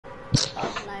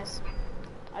Oh, nice.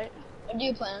 What do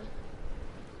you plan?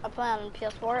 I play on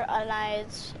PS4 and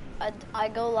I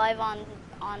go live on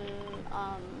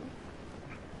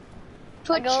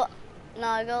Twitch?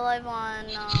 I go live on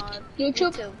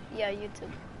YouTube? Yeah,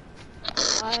 YouTube.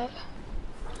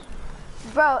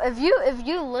 Bro, if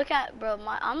you look at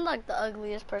I'm like the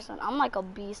ugliest person. I'm like a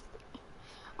beast.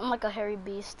 I'm like a hairy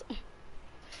beast.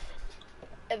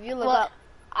 If you look up,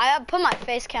 I put my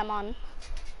face cam on.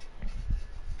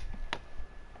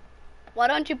 Why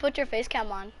don't you put your face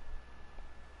cam on?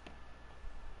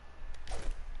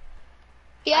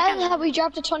 Yeah, have we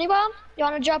dropped a 20 bomb? You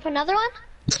want to drop another one?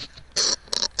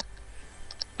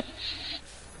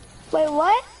 Wait,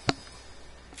 what?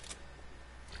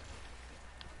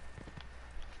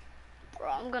 Bro,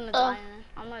 I'm gonna die.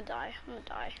 I'm gonna die.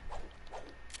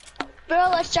 Bro,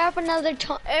 let's drop another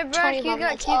 20 Hey, bro, can you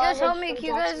guys help me? Can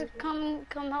you guys come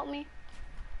help me?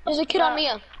 There's a kid on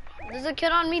me. There's a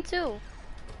kid on me too.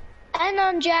 And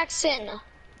on Jackson.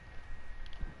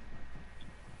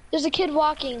 There's a kid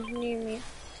walking near me.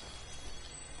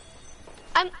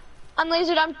 I'm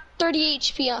lasered. I'm 30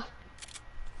 HP.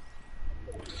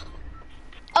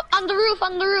 Up on the roof.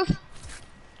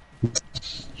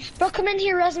 Bro, come in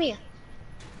here, res me.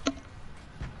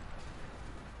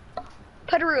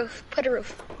 Put a roof.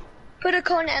 Put a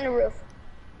cone and a roof.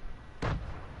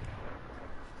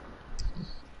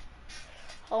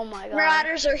 Oh my god.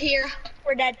 Marauders are here.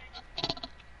 We're dead.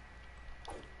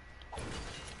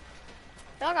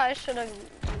 Y'all guys should have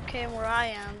came where I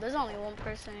am. There's only one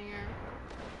person here.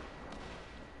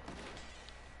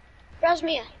 Res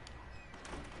me.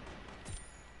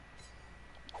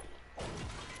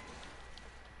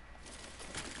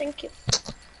 Thank you.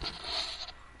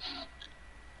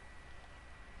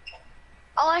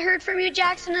 All I heard from you,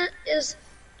 Jackson, is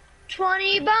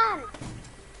 20 bomb.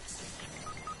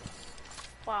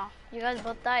 Wow, you guys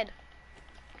both died.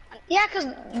 Yeah, cause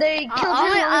they killed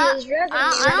him when he was revving.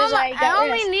 I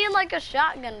only need like a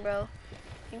shotgun, bro.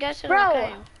 You guys should have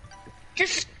came.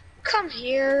 Just come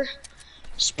here.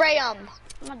 Spray them.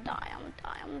 I'm gonna die. I'm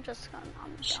gonna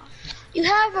die. You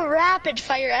have a rapid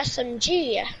fire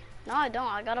SMG. No, I don't.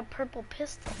 I got a purple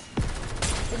pistol.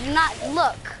 Did you not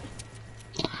look?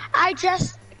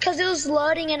 Cause it was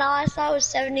loading and all I saw was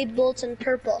 70 bullets in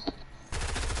purple. Oh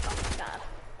my god.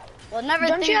 Well, never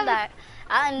think that.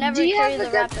 I never carry the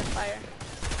rapid fire.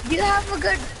 Do you have a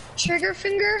good trigger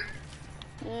finger?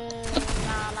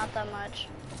 Nah, not that much.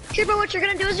 Okay, but what you're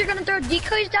gonna do is you're gonna throw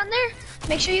decoys down there.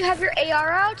 Make sure you have your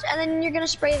AR out, and then you're gonna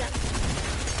spray them.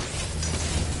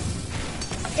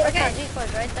 Okay,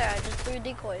 decoys right there. I just threw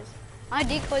decoys. My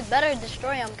decoys better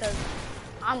destroy them because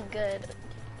I'm good.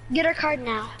 Get our card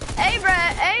now. Hey, bruh,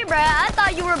 I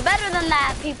thought you were better than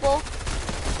that, people.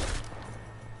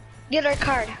 Get our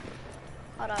card.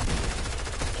 Hold up.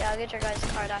 Yeah, I'll get your guys'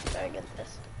 card after I get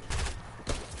this.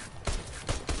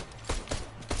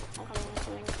 I'm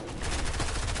coming.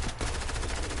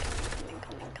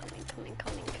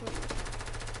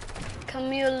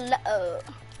 Camilo.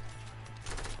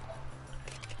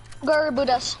 Go reboot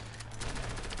us.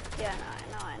 Yeah,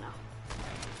 I know.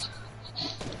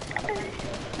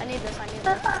 I need this.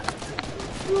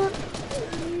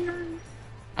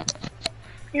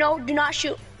 No, do not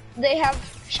shoot. They have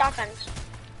shotguns.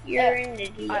 You're in the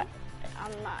D. I'm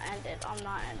not ended. I'm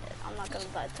not gonna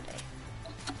die today.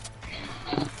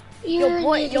 Your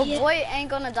boy ain't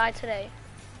gonna die today.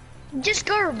 Just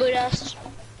go reboot us.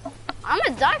 I'm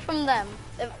gonna die from them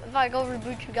if I go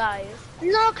reboot you guys.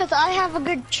 No, cause I have a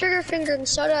good trigger finger and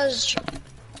so does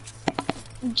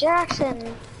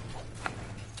Jackson.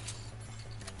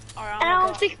 Right, and I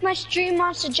don't think my stream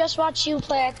wants to just watch you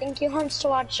play. I think he wants to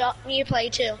watch me play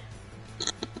too.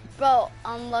 Bro,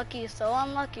 unlucky, so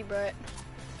unlucky, bro.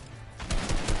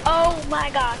 Oh my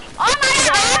god. Oh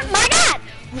my god!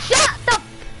 Shut the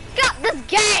f up this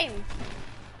game!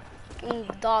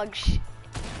 Dog shit.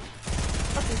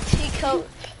 Fucking Tico.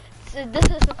 This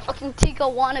is a fucking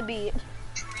Tico wannabe.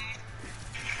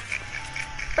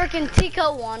 Freaking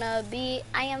Tico wannabe.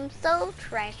 I am so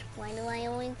trash. Why do I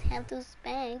always have to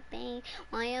spank me?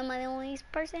 Why am I the only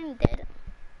person dead?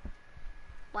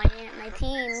 Why didn't my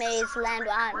teammates land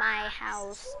at my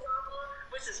house?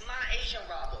 This is my Asian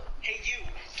robber. Hey you,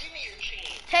 give me your chain.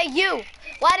 Hey you,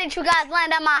 why didn't you guys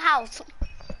land at my house?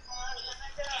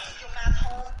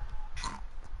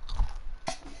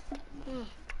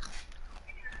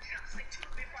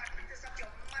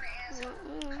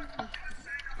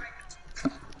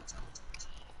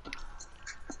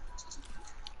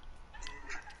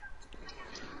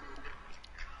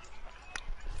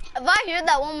 If I hear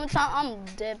that one more time, I'm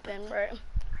dipping, bro.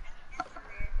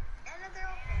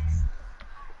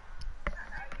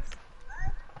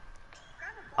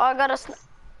 Oh, I got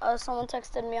someone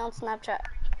texted me on Snapchat.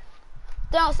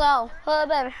 Down south. Oh,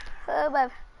 baby. Oh,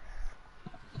 baby.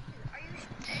 Are you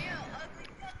ugly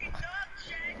fucking dog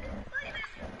shit? Look at this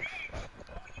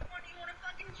bitch. Oh, you want a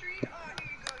fucking treat? Oh, here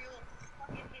you go, you little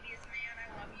fucking hideous man. I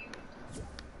love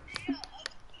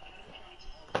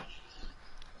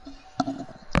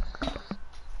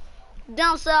you.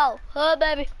 Down south. Oh,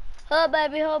 baby. Oh,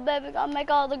 baby. Oh, baby. I'll make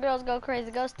all the girls go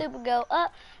crazy. Go stupid. Go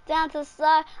up. Down to the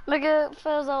side. Make it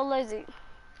feel so lazy.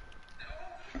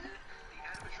 The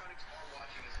animatronics are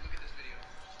watching us. Look at this video.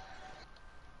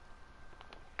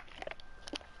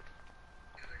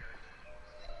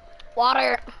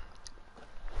 Water.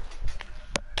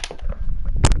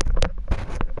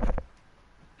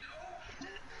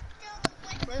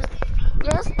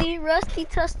 Rusty,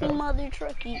 tusty mother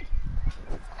trucky.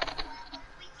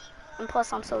 And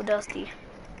plus, I'm so dusty.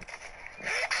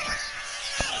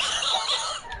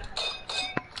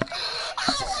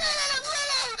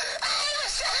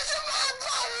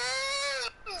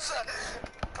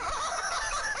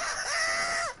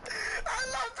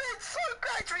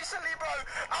 Recently, bro,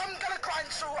 I'm gonna grind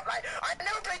so like I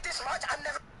never played this much. I've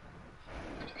never.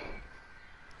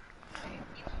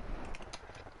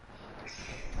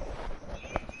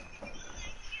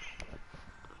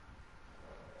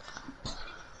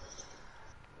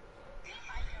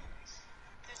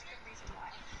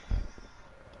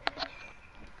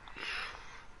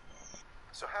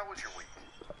 So how was your week?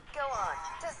 Go on,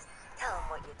 just tell him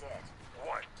what you did.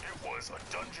 What? It was a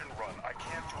dungeon run. I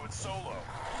can't do it solo.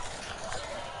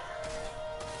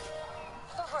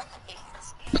 Right.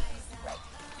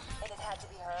 And it had to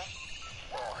be her?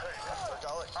 Oh, hey, Mr.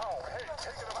 Gully. Oh, hey,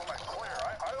 take it up with my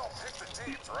Claire. I don't pick the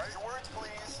teams, right? Your words,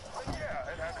 please. But yeah,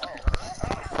 it had to be her.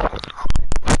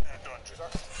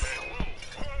 Dungeon.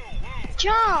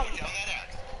 Jump!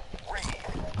 Raid.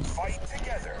 Fight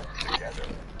together.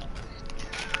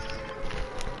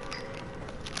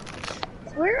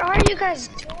 Where are you guys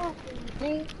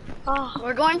doing? Oh,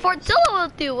 We're going for Zilla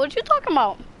with you. What you talking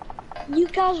about? you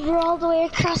guys were all the way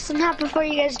across the map before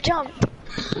you guys jumped.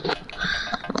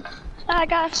 I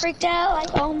got freaked out, like,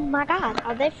 oh my god,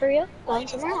 are they for real? Going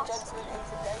to Gentlemen, maps. in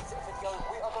today's video,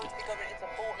 we are going to be going into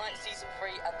Fortnite Season 3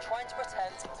 and trying to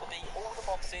pretend to be all the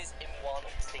boxes in one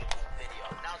single video.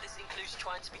 Now, this includes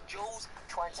trying to be Jules,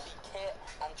 trying to be Kit,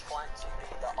 and trying to be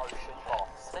the Ocean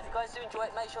Boss. So if you guys do enjoy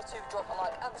it, make sure to drop a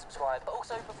like and subscribe. But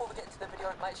also, before we get into the video,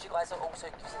 make sure you guys are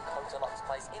also using code Deluxe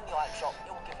Plays in the item shop.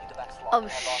 It will give you the best luck Oh, ever.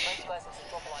 Make sure you guys to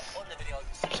drop a like on the video,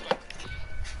 subscribe.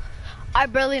 I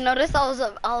barely noticed I was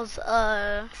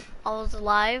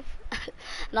live,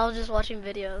 and I was just watching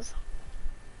videos.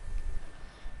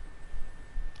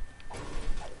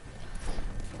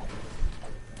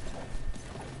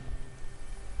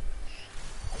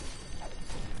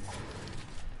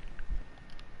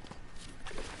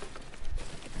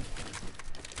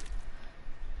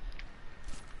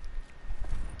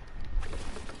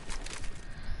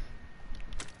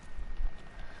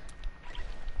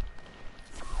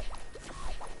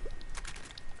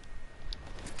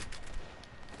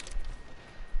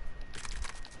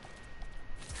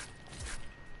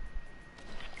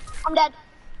 I'm dead.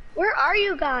 Where are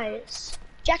you guys?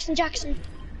 Jackson. Jackson's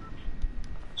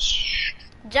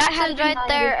had right P90.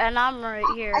 there, and I'm right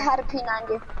here. I had a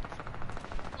P90.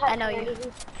 I know you.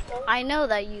 I know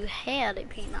that you had a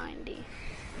P90.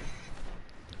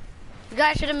 You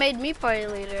guys should have made me party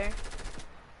leader.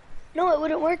 No, it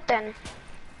wouldn't work then.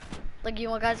 Like, you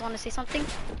guys want to see something?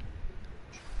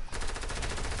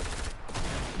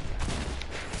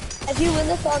 If you win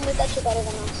this, I'll admit that you're better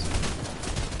than us.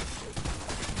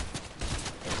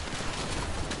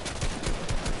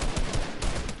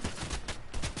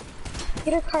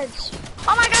 Get our cards.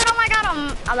 Oh my god, I'm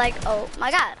like, oh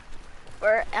my god.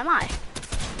 Where am I?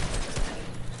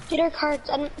 Get our cards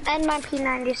and my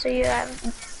P90 so you have.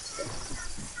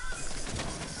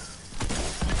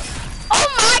 Oh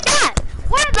my god!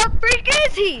 Where the freak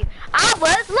is he? I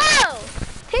was low!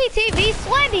 PTV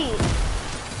sweaty!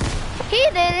 He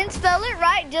didn't spell it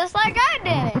right just like I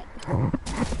did.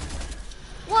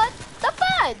 What the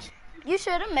fudge? You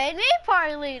should have made me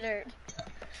party leader.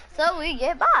 So we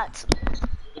get bots.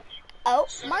 Oh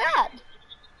my god.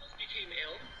 Became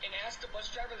ill and asked the bus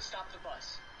driver to stop the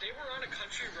bus. They were on a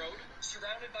country road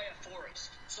surrounded by a forest.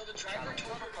 So the driver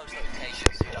told her Post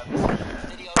notifications so you don't miss the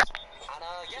videos. And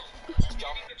yeah, let's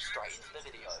jump straight into the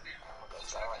video.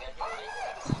 So right here,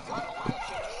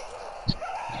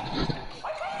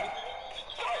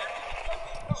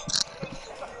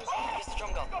 here's the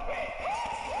drum gun. Oh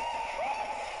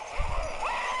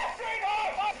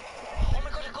my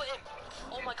god, I got him!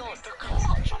 Oh my god, the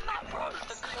clutch on that, bro!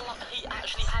 He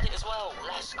actually had it as well.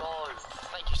 Let's go.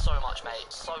 Thank you so much, mate.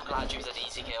 So glad you was an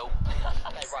easy kill.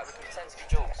 Okay, right, we can pretend to be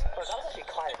Jules. Bro, that was actually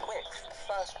kind of quick.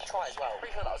 First try as well.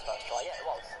 Pretty sure that was first try. Yeah, it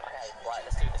was. Okay, right,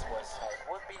 let's do this, boys.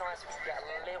 Would be nice if we could get a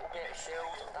little bit of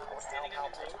shield. That would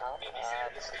help out a ton.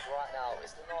 Because right now,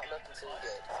 it's not looking too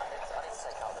good. I need to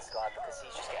take out this guy because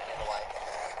he's just getting in the way.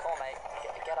 Come on, mate.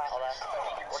 Get out of there.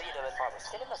 What are you doing? Right, we're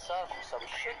still in the circle, so we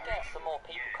should get some more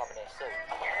people coming here soon.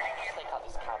 Just take out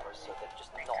these cameras so they're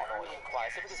just not annoying. Right,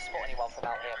 see if we can spot anyone from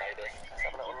out here, maybe. Let's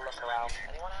have a little look around.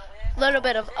 Anyone out here? Little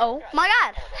bit of, oh my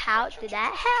god, how did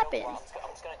that happen? I'm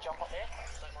just gonna jump up here.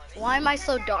 Why am I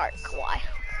so dark? Why?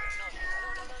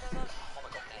 Oh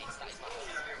my god, Nate, that is massive.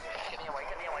 Get me away,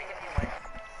 get me away, get me away.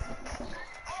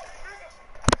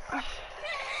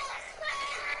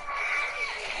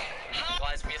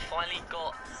 Guys, we have finally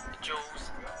got Jules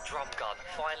drum gun.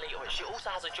 Finally, she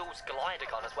also has a Jules glider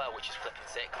gun as well, which is flipping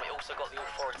sick. We also got the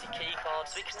authority key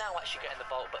card, so we can now actually get in the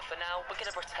vault. But for now, we're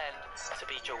gonna pretend to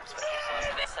be Jules for now.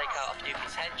 So let's take out a few of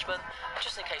these henchmen,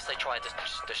 just in case they try to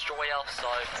destroy us.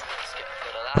 So let's get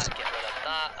rid of that, get rid of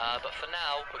that. But for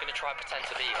now, we're gonna try and pretend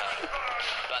to be her.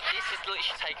 But this is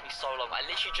literally taking me so long. I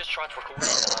literally just tried to record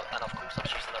it, and of course I'm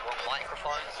using the wrong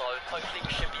microphone. So hopefully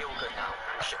we should be all good now.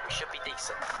 We should be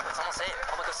decent. Someone's here.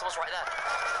 Oh my god, someone's right there.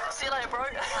 See you later, bro.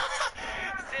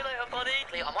 See you later, buddy.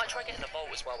 I might try getting the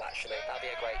vault as well, actually. That'd be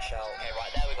a great shout. Okay,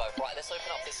 right, there we go. Right, let's open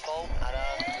up this vault and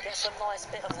get some nice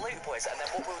bit of loot, boys. And then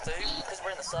what we'll do, because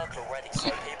we're in the circle already,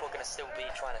 so people are going to still be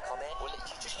trying to come in, we'll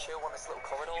literally just chill on this little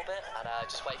corridor bit and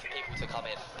just wait for people to come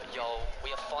in. But yo,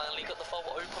 we have finally got the vault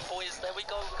open, boys. There we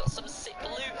go. We got some sick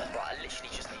loot. Right, I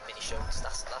literally just need mini shields.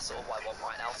 That's all I want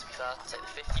right now, to be fair. I'll take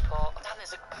the 50 part. Damn,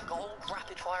 there's a gold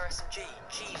rapid fire SMG.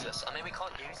 Jesus. I mean, we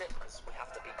can't use it because we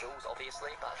have to be Jules,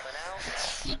 obviously. But for now,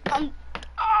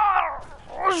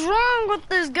 What's wrong with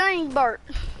this game, Bart?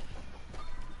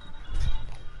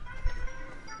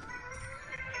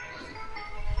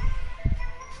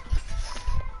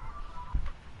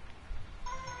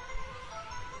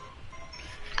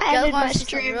 I ended my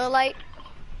stream. Real light.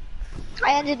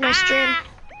 I ended my stream.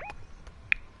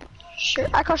 Sure,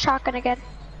 I go shotgun again.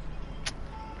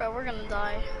 Bro, we're gonna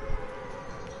die.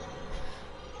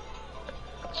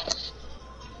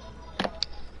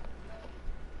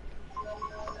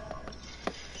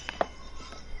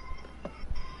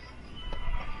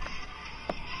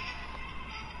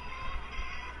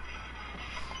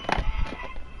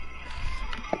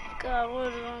 God, what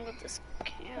is wrong with this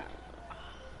camera?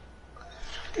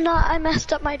 No, I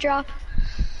messed up my drop.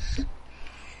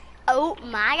 Oh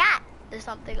my god, there's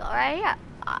something right here.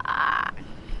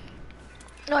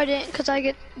 No, I didn't, because I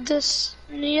get this.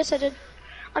 Yes, I did.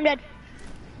 I'm dead.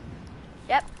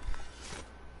 Yep.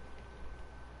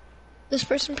 This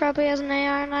person probably has an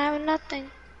AR and I have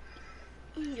nothing.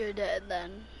 You're dead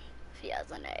then. If he has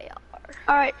an AR.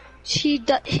 Alright, he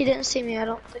didn't see me, I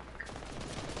don't think.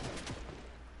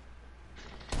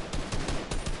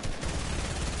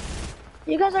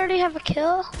 You guys already have a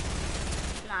kill?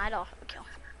 Nah, I don't have a kill.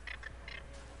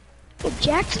 Well,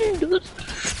 Jackson, dude,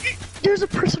 there's a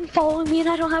person following me and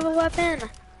I don't have a weapon.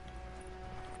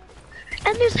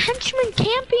 And there's henchmen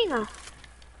camping.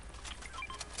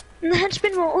 And the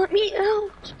henchman won't let me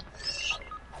out.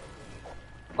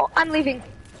 Oh, I'm leaving.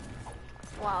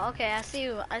 Wow, okay, I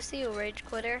see you, Rage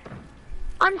Quitter.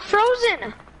 I'm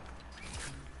frozen.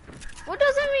 What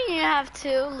does it mean you have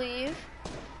to leave?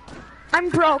 I'm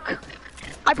broke.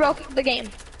 I broke the game.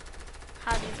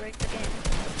 How do you break the game?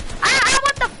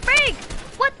 What the freak?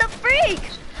 What the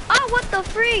freak? What the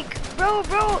freak? Bro,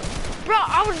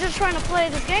 I was just trying to play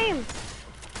this game.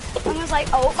 I was like,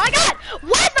 oh my god,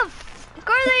 what the f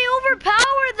are they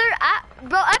overpowered?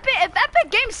 Bro, if Epic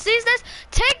Games sees this,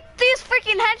 take these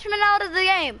freaking henchmen out of the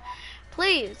game.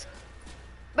 Please.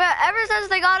 But ever since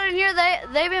they got in here,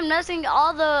 they've been messing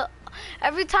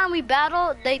every time we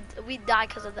battle, we die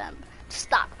because of them.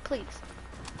 Stop, please.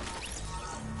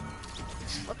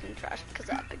 It's fucking trash because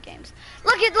of Epic Games.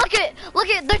 Look at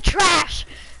the trash.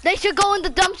 They should go in the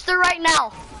dumpster right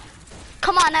now.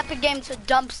 Come on, Epic Games, a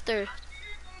dumpster.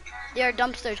 They're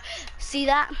dumpsters. See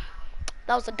that?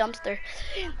 That was a dumpster.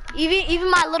 Even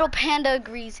my little panda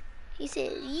agrees. He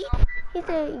said, yeah, please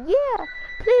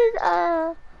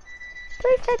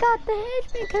take out the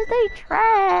henchmen because they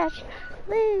trash.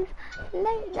 Please,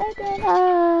 they've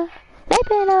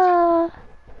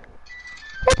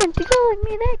been doing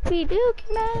me that we do,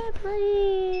 man,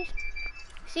 please.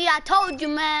 See, I told you,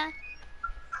 man.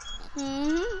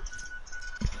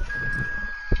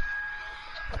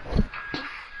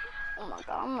 Oh my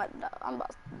god, I'm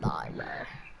about to die, bro.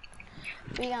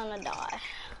 We gonna die.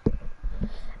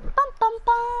 Bum bum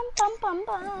bum bum bum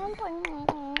bum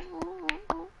bum.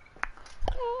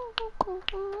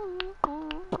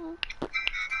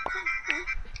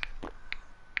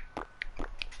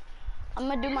 I'm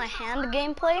gonna do my hand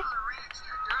gameplay.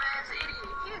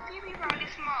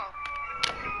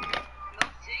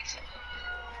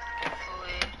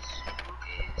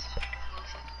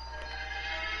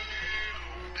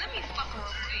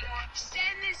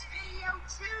 Send this video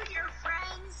to your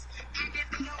friends, and if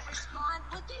they don't respond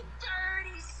within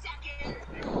 30 seconds.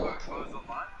 Exposed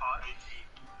online, part 18.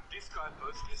 This guy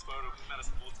posted this photo of him at a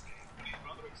sports game, but his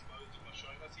brother exposed him by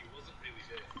showing us he wasn't really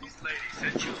there. This lady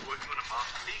said she was working on a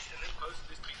masterpiece and then posted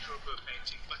this picture of her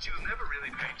painting, but she was never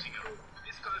really painting at all.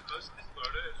 This guy posted this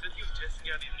photo and said he was testing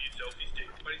out his new selfie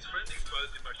stick, but his friends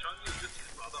exposed him by showing it was just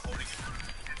his brother holding it.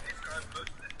 And this guy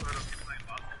posted this photo of him playing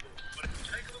basketball, but if we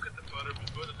take a look at the photo from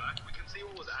further back, we can see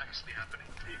what was actually happening.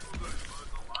 People got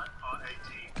exposed online, part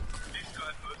 18. This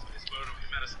guy posted this photo of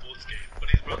him at a sports game, but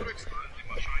his brother exposed him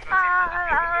by showing us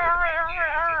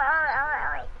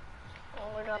Oh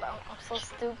my god, I'm so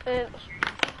stupid.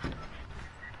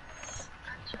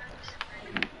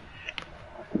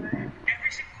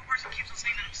 Every single person keeps on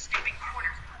saying that I'm skipping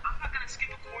corners. I'm not gonna skip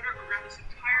a corner around this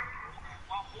entire pool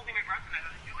while holding my breath and I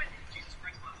gotta do it. Jesus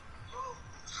Christ, love.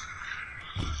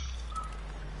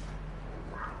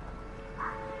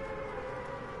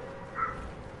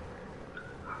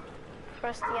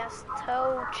 Crusty ass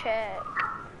toe check.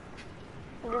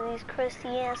 Look at these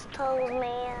crusty ass toes,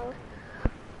 man.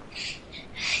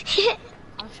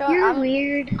 You're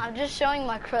weird. I'm just showing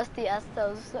my crusty ass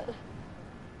toes.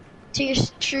 To your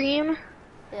stream?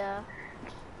 Yeah.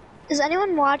 Is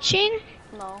anyone watching?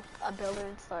 No, I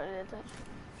barely started it.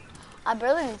 I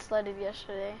barely started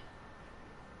yesterday.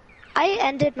 I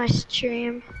ended my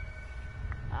stream.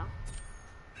 Oh.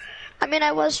 I mean,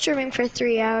 I was streaming for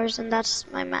 3 hours, and that's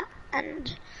my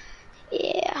and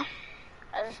yeah.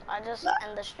 I just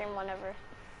end the stream whenever.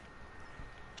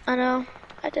 I know,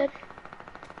 I did.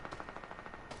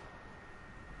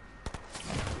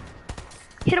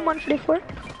 Hit him 144.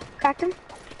 Cracked him.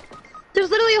 There's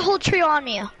literally a whole trio on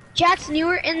me. Jackson, you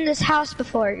were in this house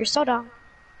before. You're so dumb.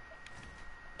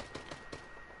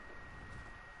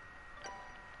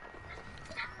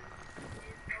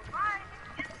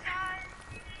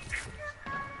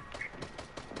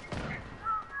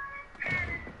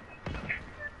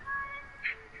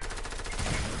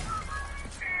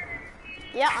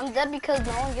 Yeah, I'm dead because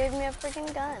no one gave me a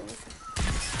freaking gun.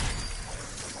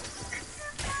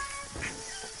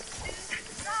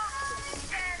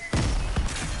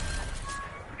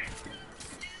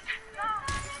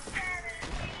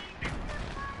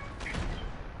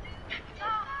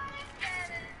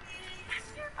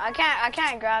 I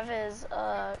can't grab his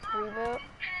reboot.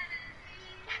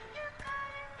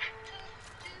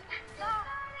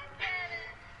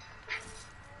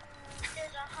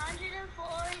 There's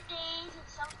 104 days in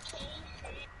some cases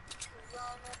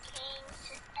when the king's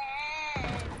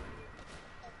end.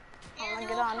 I'm gonna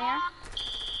get on here.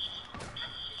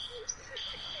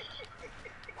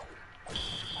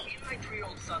 Me and my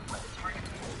 3-year-old son went to Target to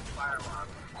pull the fire alarm.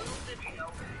 Little did we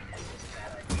know this was a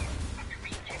bad idea. After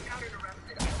being kicked out and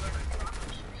arrested, I learned a lot of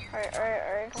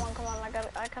Alright, come on,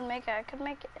 I can make it,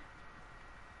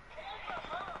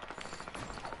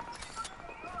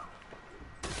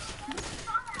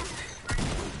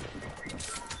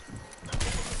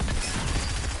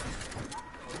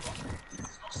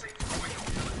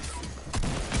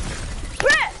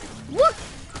 Brett! Look!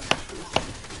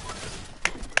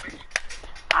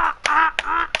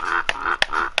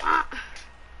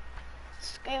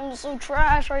 This game is so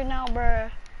trash right now,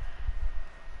 bruh.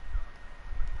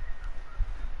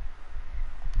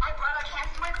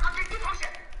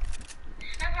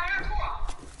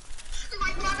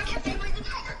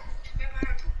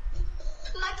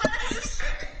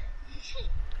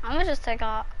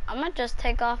 I'm gonna just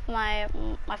take off my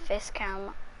face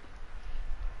cam.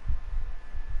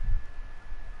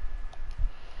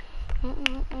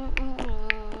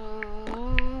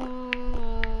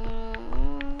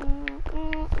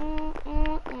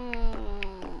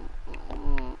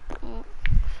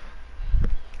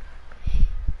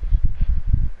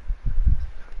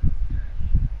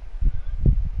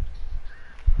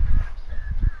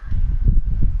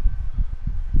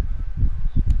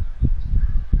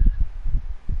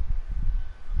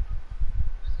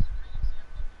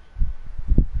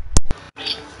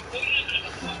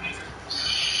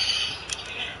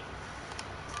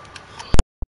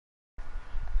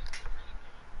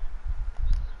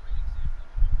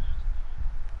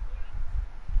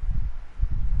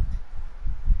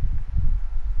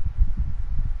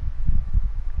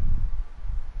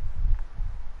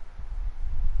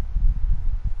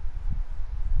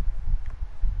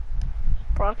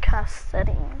 broadcast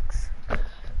settings.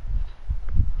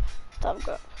 Stop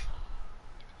go.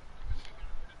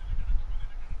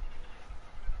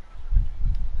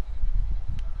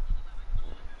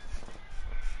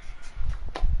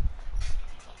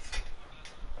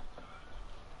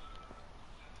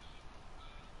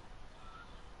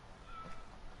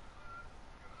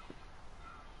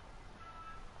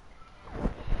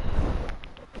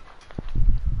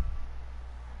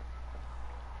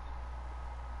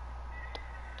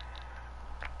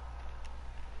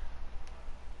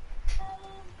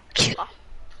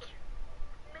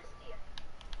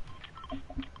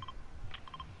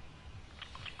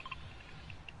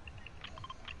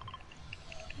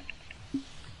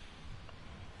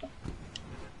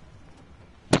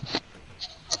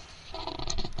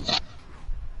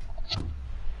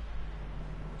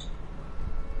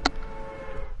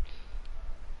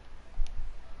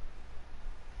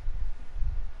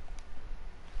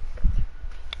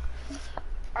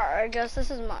 I guess this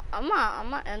is my. I'm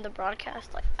gonna end the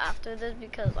broadcast like after this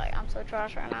because like I'm so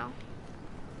trash right now.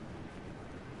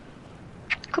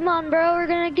 Come on, bro. We're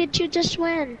gonna get you this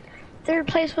win. Third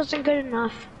place wasn't good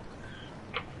enough.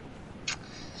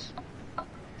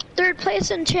 Third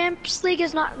place in Champions League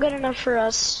is not good enough for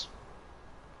us.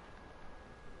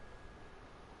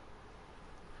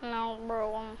 No,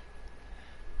 bro. I'm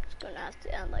just gonna have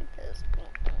to end like this.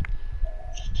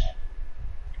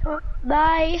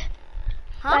 Bye.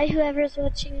 Huh? Bye, whoever's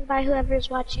watching. Bye, whoever's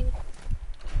watching.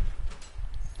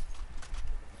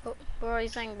 Who are you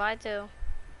saying bye to?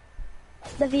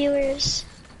 The viewers.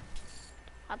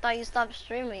 I thought you stopped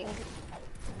streaming.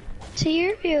 To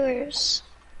your viewers.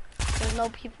 There's no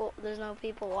people. There's no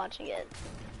people watching it.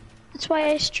 That's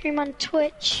why I stream on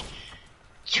Twitch.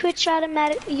 Twitch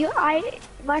automatic.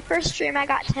 My first stream I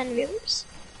got 10 viewers,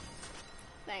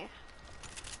 Dang.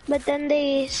 but then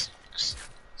they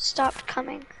stopped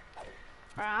coming.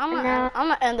 Alright, I'm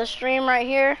gonna end the stream right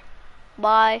here.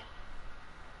 Bye.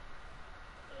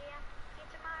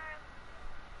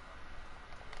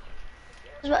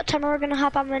 This is what time we're gonna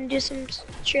hop. I'm gonna do some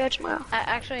trio tomorrow.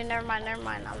 Actually, never mind.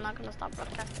 I'm not gonna stop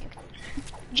broadcasting.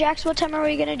 Jax, what time are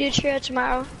we gonna do trio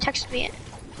tomorrow? Text me it.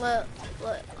 Look,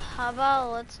 how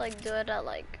about let's like do it at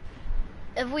like,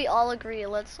 if we all agree,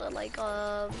 let's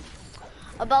about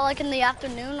like in the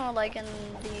afternoon or like in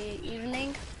the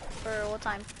evening, or what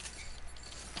time?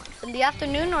 In the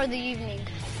afternoon or the evening?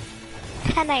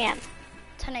 10 a.m.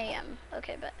 10 a.m.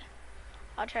 Okay, but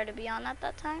I'll try to be on at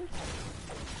that time.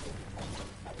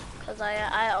 Cause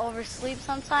I oversleep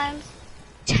sometimes.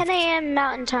 10 a.m.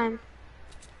 Mountain Time.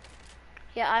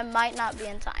 Yeah, I might not be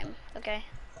in time. Okay.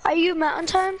 Are you Mountain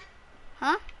Time?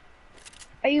 Huh?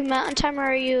 Are you Mountain Time or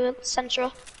are you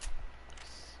Central?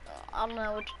 I don't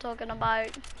know what you're talking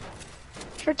about.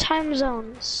 For time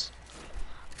zones.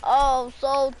 Oh,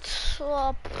 so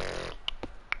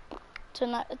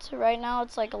tonight, right now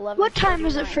it's like 11. What time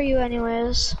is it for you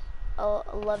anyways?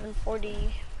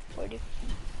 11:40.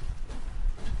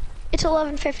 It's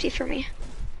 11:50 for me.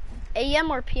 A.M.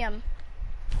 or P.M.?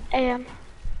 A.m.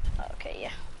 Okay,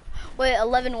 yeah. Wait,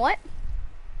 11 what?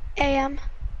 A.m.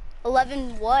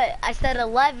 11 what? I said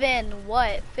 11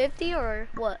 what? 50 or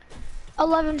what?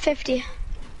 11:50.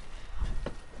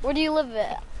 Where do you live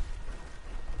at?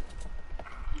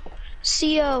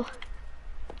 CO.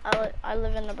 I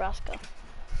live in Nebraska,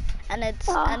 and it's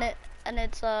Oh. and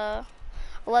it's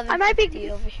 11:50 I might be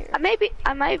over here.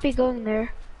 I might be going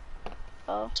there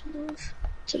Oh, to move.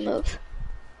 to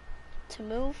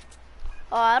move?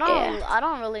 Oh, I don't Yeah. I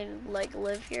don't really like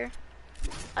live here.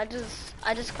 I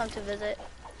just come to visit.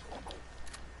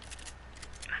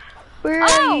 Where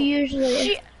Oh, are you usually?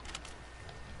 shit.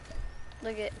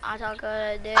 Look at I talk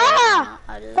all day. Ah!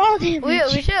 I just, Fall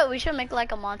damage. we should make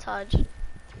like a montage.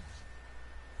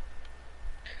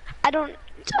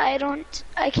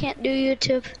 I can't do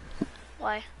YouTube.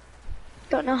 Why?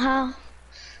 Don't know how.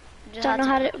 Just Don't know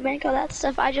have how to make all that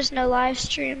stuff. I just know live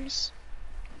streams.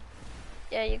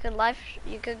 Yeah, you could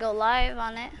go live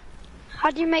on it.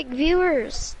 How do you make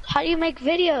viewers? How do you make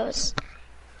videos?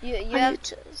 You On have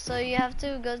to, so you have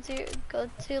to go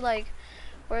to like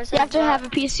where it says You have to have a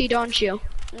PC, don't you?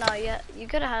 No, yeah, you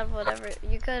could have whatever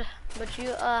you could, but you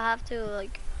have to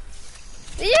like.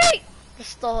 Yay!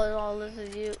 Stole all this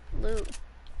of you loot.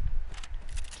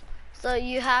 So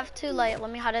you have to like,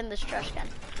 let me hide in this trash can.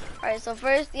 Alright, so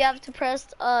first you have to press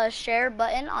share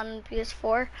button on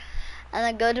PS4, and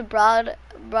then go to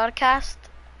broadcast.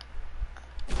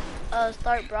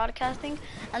 Start broadcasting,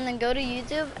 and then go to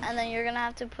YouTube, and then you're gonna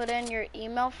have to put in your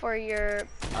email for your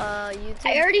YouTube.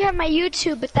 I already have my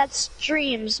YouTube, but that's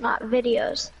streams, not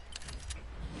videos.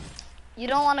 You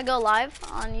don't want to go live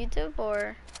on YouTube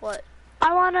or what?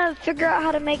 I want to figure out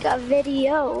how to make a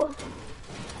video.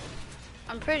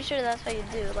 I'm pretty sure that's how you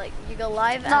do. Like, you go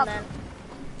live No. and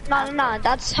then No,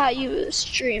 that's how you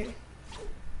stream.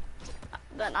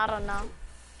 I don't know.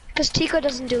 Because Tico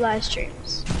doesn't do live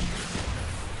streams.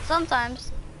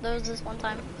 Sometimes. There was this one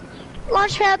time.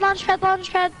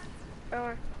 Launchpad.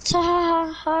 Or Ta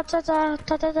ha ha ta ta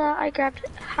ta ta ta. I grabbed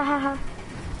it. Ha ha ha.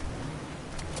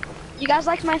 You guys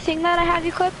like my thing that I have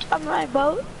equipped on my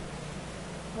boat?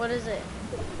 what is it?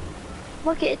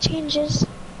 Look, it changes.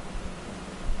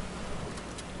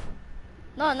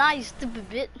 No, not you stupid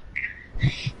bit.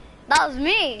 That was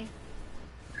me.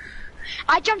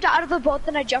 I jumped out of the boat,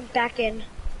 then I jumped back in.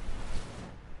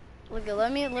 Look,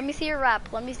 let me see your rap.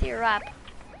 Let me see your rap.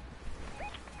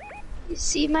 You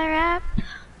see my rap?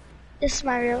 This is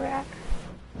my real rap.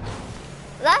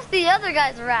 That's the other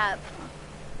guy's rap.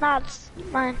 Nah, it's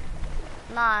mine.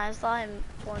 Nah, I saw him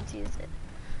once use it.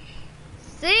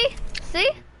 See? See?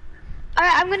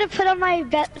 Alright, I'm gonna put on my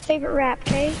favorite rap,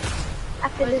 okay?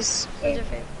 After this.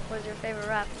 What's your favorite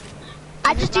rap?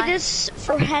 I just do mine? this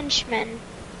for henchmen.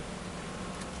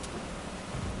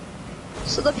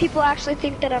 So the people actually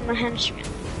think that I'm a henchman.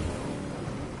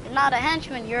 You're not a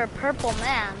henchman, you're a purple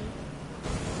man.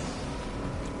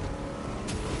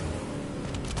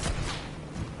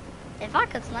 If I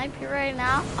could snipe you right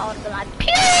now, I would be like,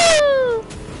 pew!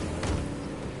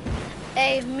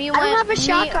 Hey, me when I don't have a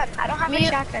shotgun. I don't have a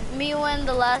shotgun. Me when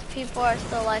the last people are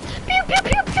still like, pew, pew,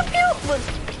 pew, pew, pew. But,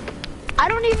 I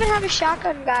don't even have a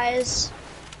shotgun, guys.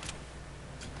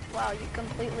 wow, you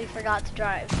completely forgot to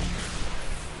drive.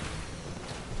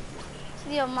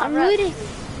 See, yo, my I'm rep. looting.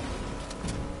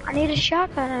 I need a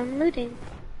shotgun. I'm looting.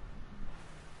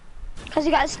 Cause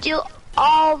you gotta steal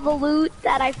all the loot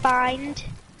that I find.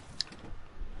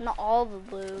 Not all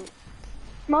the loot.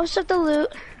 Most of the loot.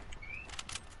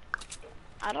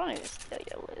 I don't even steal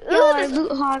your loot. Yo, I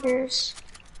loot hoggers.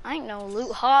 I ain't no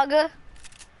loot hogger.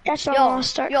 That's what I'm gonna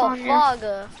start Yo, calling you.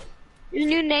 fogger. Your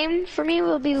new name for me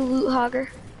will be Loot Hogger.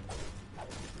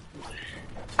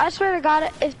 I swear to God,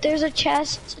 if there's a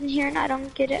chest in here and I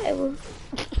don't get it, I will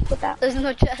put that. There's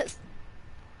no chest.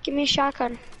 Give me a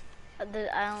shotgun.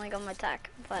 I only got my tack,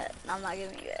 but I'm not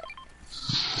giving you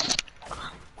it.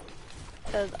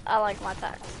 Because I like my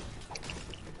tack.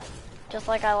 Just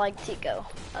like I like Tico.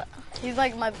 He's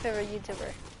like my favorite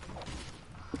YouTuber.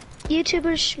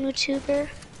 YouTuber, schmootuber.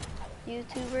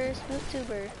 YouTuber,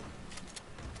 SmoothTuber.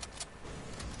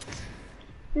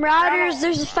 Marauders,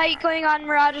 there's a fight going on.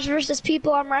 Marauders versus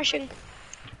people. I'm rushing.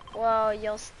 Well,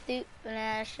 yo stupid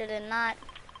ass should have not.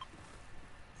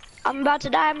 I'm about to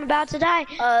die. On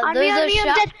me, there's a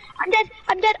I'm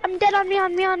dead. I'm dead. On me,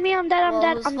 I'm dead. Well,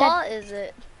 I'm whose dead. fault is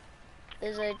it?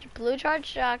 There's a blue charge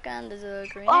shotgun, there's a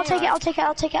green I'll take it.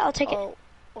 Oh,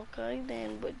 okay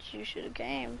then, but you should have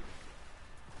came.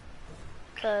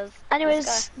 Cause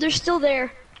Anyways, they're still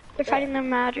there. They're fighting the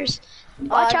Marauders. Oh,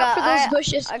 Watch out for those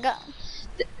bushes.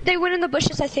 They went in the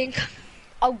bushes, I think.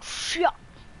 Oh shit!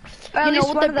 Or You know at least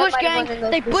what? one They of them bush might have gang. went in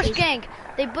those They bush bushes. gang.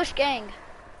 They bush gang.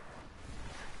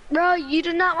 Bro, you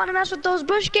do not want to mess with those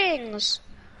bush gangs.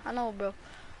 I know, bro.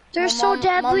 They're My so mom-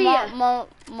 deadly.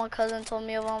 My cousin told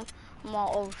me of them. I'm like,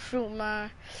 oh shoot, man.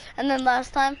 And then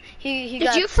last time he Did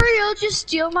got. you for real just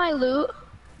steal my loot?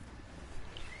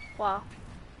 Wow.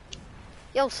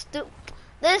 Yo,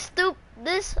 this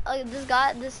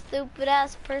stupid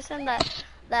ass person that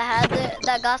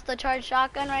got the charged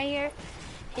shotgun right here.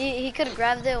 He could have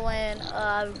grabbed it when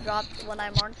I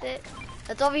marked it.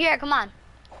 It's over here. Come on.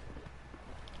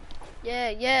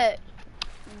 Yeah.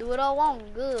 Do what I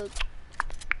want. Good.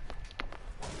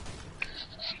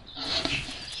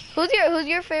 Who's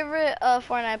your favorite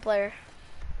Fortnite player?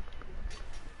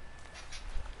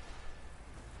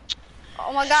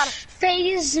 Oh my God.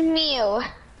 FaZe Mew.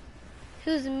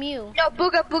 Who's Mew? No,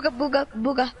 Booga.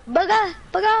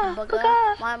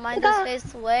 Mine just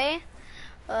faced away.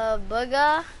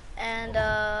 Booga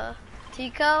and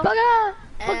Tico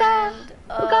and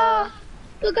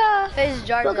FaZe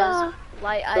Jarvis. Booga.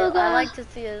 Like I like to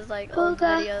see his like old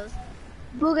Booga. videos.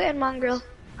 Booga and Mongrel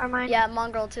are mine. Yeah,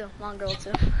 Mongrel too. Mongrel's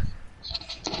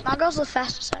the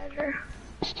fastest editor.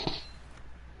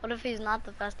 What if he's not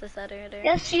the fastest editor?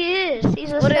 Yes, he is.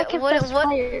 He's the What if- second what if- best what-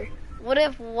 player. What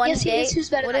if one Yes, he day? is. Who's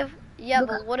better What than if? Yeah, Booga?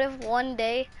 but what if one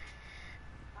day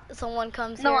someone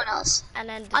comes No here one else. and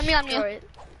then On me. destroy it?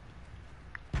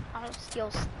 I'll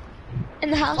steal.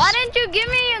 In the house. Why didn't you give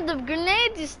me the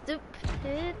grenades, you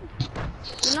stupid?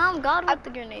 You know I'm God with the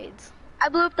grenades. I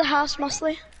blew up the house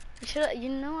mostly. You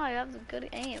know I have the good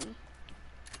aim.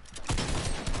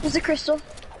 There's a crystal.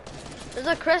 There's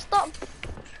a crystal.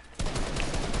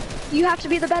 You have to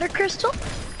be the better crystal.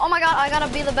 Oh my god, I gotta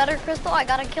be the better Crystal. I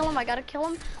gotta kill him. I gotta kill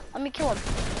him. Let me kill him.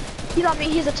 He's on me.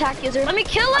 He's a attack user. Let me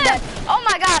kill him. Oh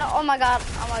my god. Oh my god.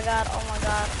 Oh my god. Oh my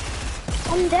god.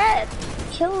 I'm dead.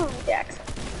 Kill him, Jackson.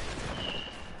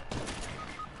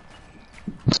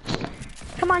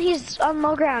 Come on, he's on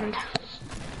low ground.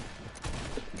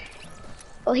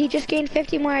 Well, he just gained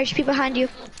 50 more HP behind you.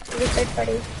 Your third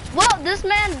party. Well, this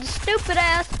man, stupid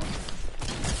ass.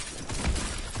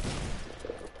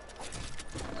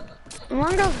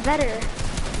 Longo's better.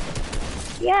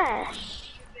 Yes.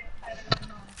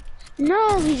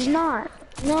 No, he's not.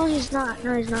 No, he's not.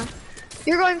 No, he's not.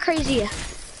 You're going crazy.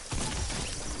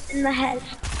 In the head.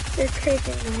 You're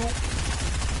crazy in the head.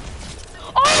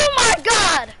 Oh my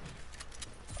god!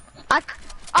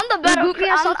 I'm the better. Reboot me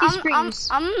at Salty Springs.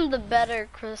 I'm the better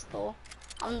Crystal.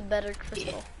 I'm the better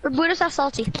Crystal. Reboot us at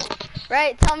Salty.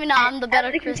 Right? Tell me now. I'm the better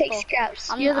You can Crystal. take scraps.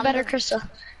 I'm You're the better Crystal.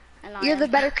 I know, You're I the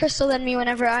am. better Crystal than me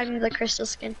whenever I'm the Crystal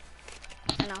skin.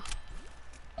 I know.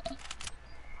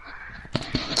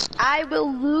 I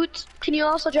will loot. Can you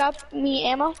also drop me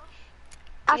ammo?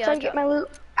 After Yeah, I get my loot.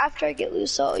 After I get loot,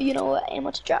 so you know what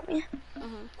ammo to drop me.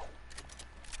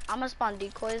 I'm gonna spawn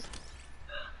decoys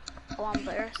while I'm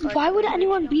there. So Why would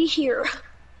anyone be here?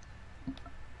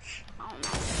 I don't know.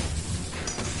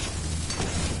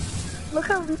 Look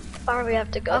how far we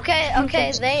have to go. Okay,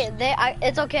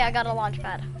 it's okay. I got a launch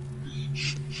pad.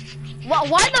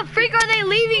 Why the freak are they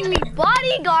leaving me?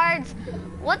 Bodyguards!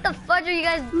 What the fudge are you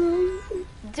guys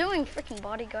doing, freaking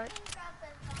bodyguard?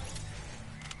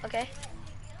 Okay.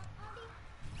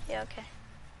 Yeah, okay.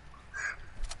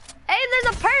 Hey,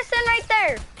 there's a person right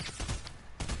there!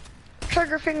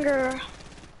 Trigger finger.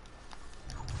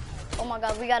 Oh my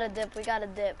god, we gotta dip, we gotta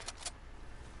dip.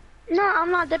 No,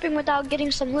 I'm not dipping without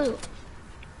getting some loot.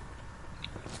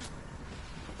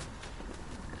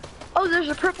 Oh, there's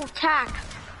a purple tack.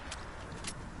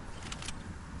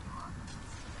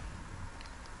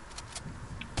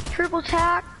 Purple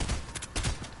tack.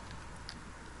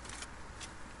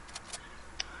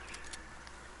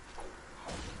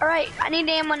 Alright, I need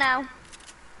ammo now.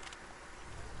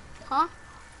 Huh?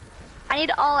 I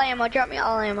need all ammo. Drop me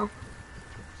all ammo.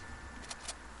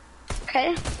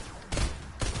 Okay.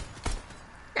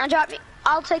 Now drop me.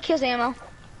 I'll take his ammo.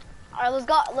 Alright, let's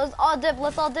go. Let's all dip.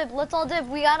 Let's all dip. Let's all dip.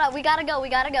 We gotta go. We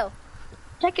gotta go.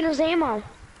 Taking his ammo.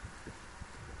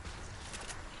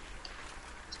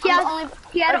 He I'm had, the only-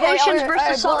 he had Okay, Ocean's alright, burst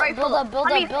alright, assault build- rifle. build up, build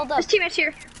I mean, up, build up. his teammate's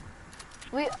here.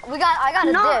 I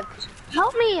gotta dip.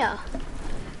 Help me.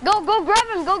 Go grab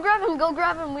him. Go grab him. Go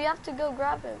grab him. We have to go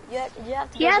grab him. You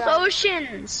have to. He go has grab him.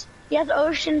 Oceans. He has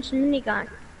Ocean's minigun.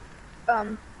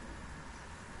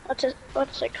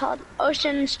 What's it called?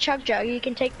 Ocean's chug jug. You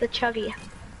can take the chuggy.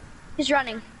 He's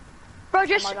running. Bro,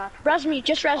 just my God. res me.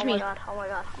 Just res Oh me. my god. Oh my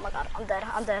god. Oh my god. I'm dead.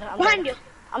 I'm dead. I'm Behind dead. you.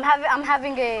 I'm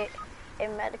having a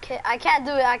med kit. I can't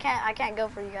do it. I can't go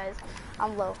for you guys.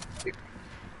 I'm low.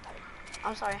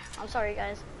 I'm sorry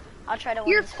guys. I'll try to win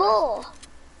You're this. full.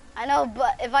 I know,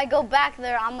 but if I go back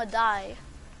there, I'm gonna die.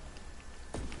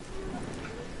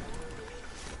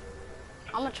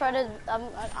 I'm gonna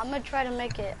try to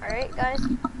make it. All right, guys.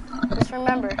 Just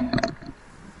remember.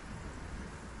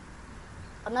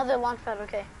 Another launch pad.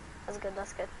 Okay, that's good.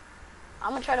 That's good.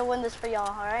 I'm gonna try to win this for y'all.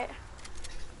 All right.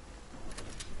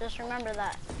 Just remember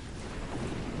that.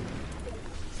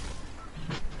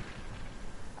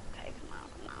 Okay,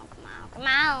 come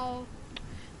on.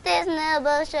 This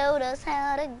never showed us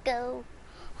how to go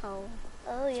home.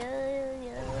 Oh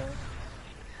yeah.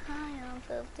 I am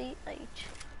 50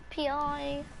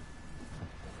 HPI.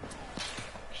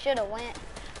 Shoulda went.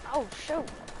 Oh shoot.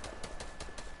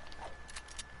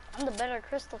 I'm the better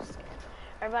crystal skin.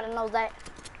 Everybody knows that.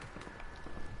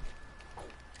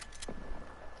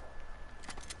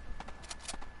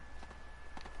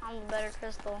 I'm the better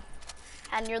crystal.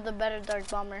 And you're the better dark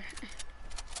bomber.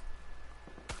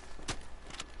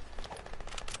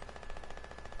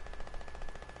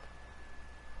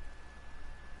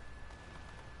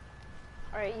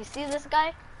 Alright, you see this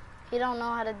guy? He don't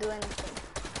know how to do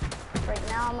anything. Right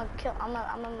now I'm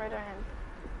gonna murder him.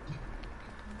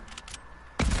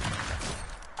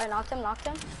 I knocked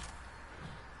him.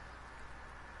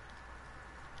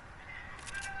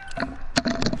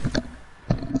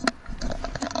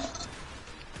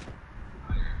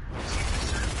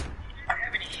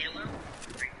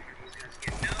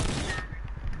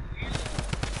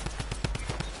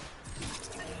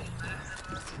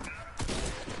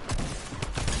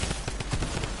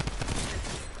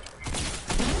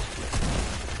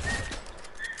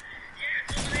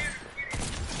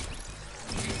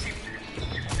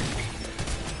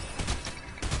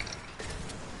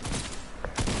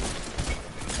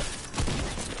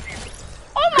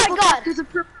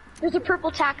 god. There's a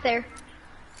purple tack there.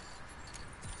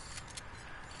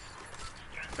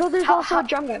 Bro, there's also a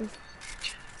drum gun.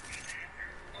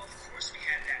 Oh, of course we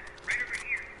had that. Right over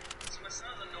here. So what's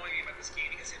not annoying me about this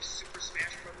game because it's Super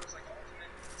Smash Bros. Like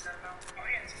Ultimate. What's that about? Oh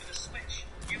yeah, it's for the Switch.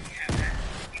 Yeah, we have that.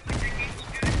 You think that game was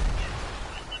good?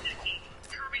 I love that game.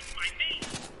 Kirby's my main.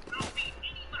 I'll beat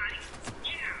anybody.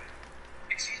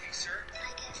 Yeah. Excuse me, sir.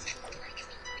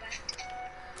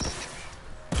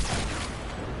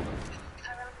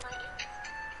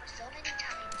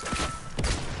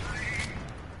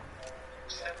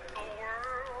 Set the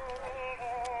world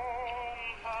on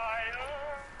fire.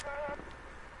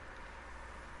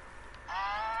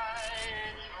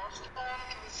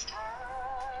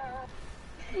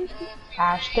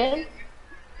 Ashton,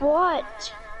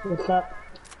 What? what's up?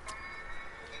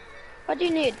 What do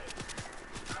you need?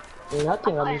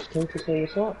 Nothing, I just came to say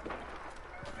what's up.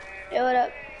 Yo, what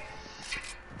up?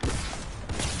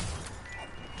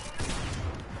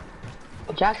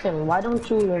 Jackson, why don't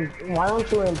you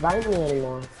invite me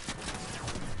anymore?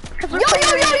 Yo, yo, yo,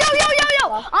 yo, yo, yo,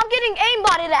 yo! I'm getting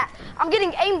aimbotted at. I'm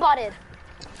getting aimbotted.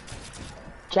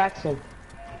 Jackson,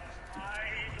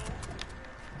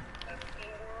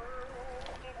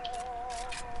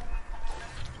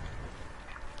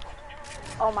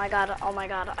 Oh my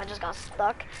god, I just got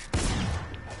stuck.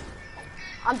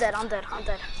 I'm dead, I'm dead, I'm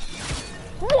dead.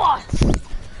 What?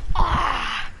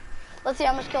 Ah. Let's see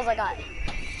how much kills I got.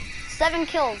 7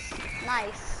 kills.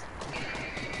 Nice.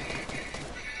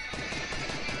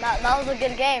 That was a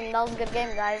good game. That was a good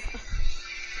game, guys.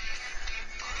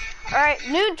 Alright,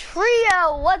 new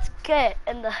trio. Let's get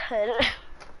in the hood.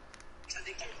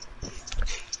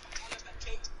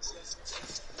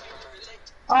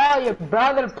 oh, your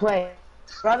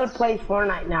brother plays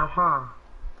Fortnite now, huh?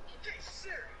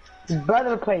 Your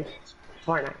brother plays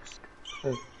Fortnite.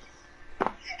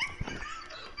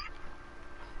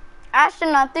 Ashton,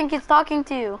 I think he's talking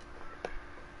to you.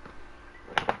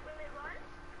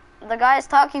 The guy's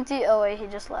talking to you. Oh wait, he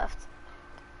just left.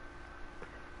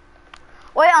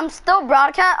 Wait, I'm still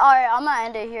broadcast. Alright, I'm gonna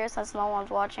end it here since no one's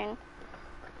watching.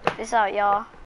 Peace out, y'all.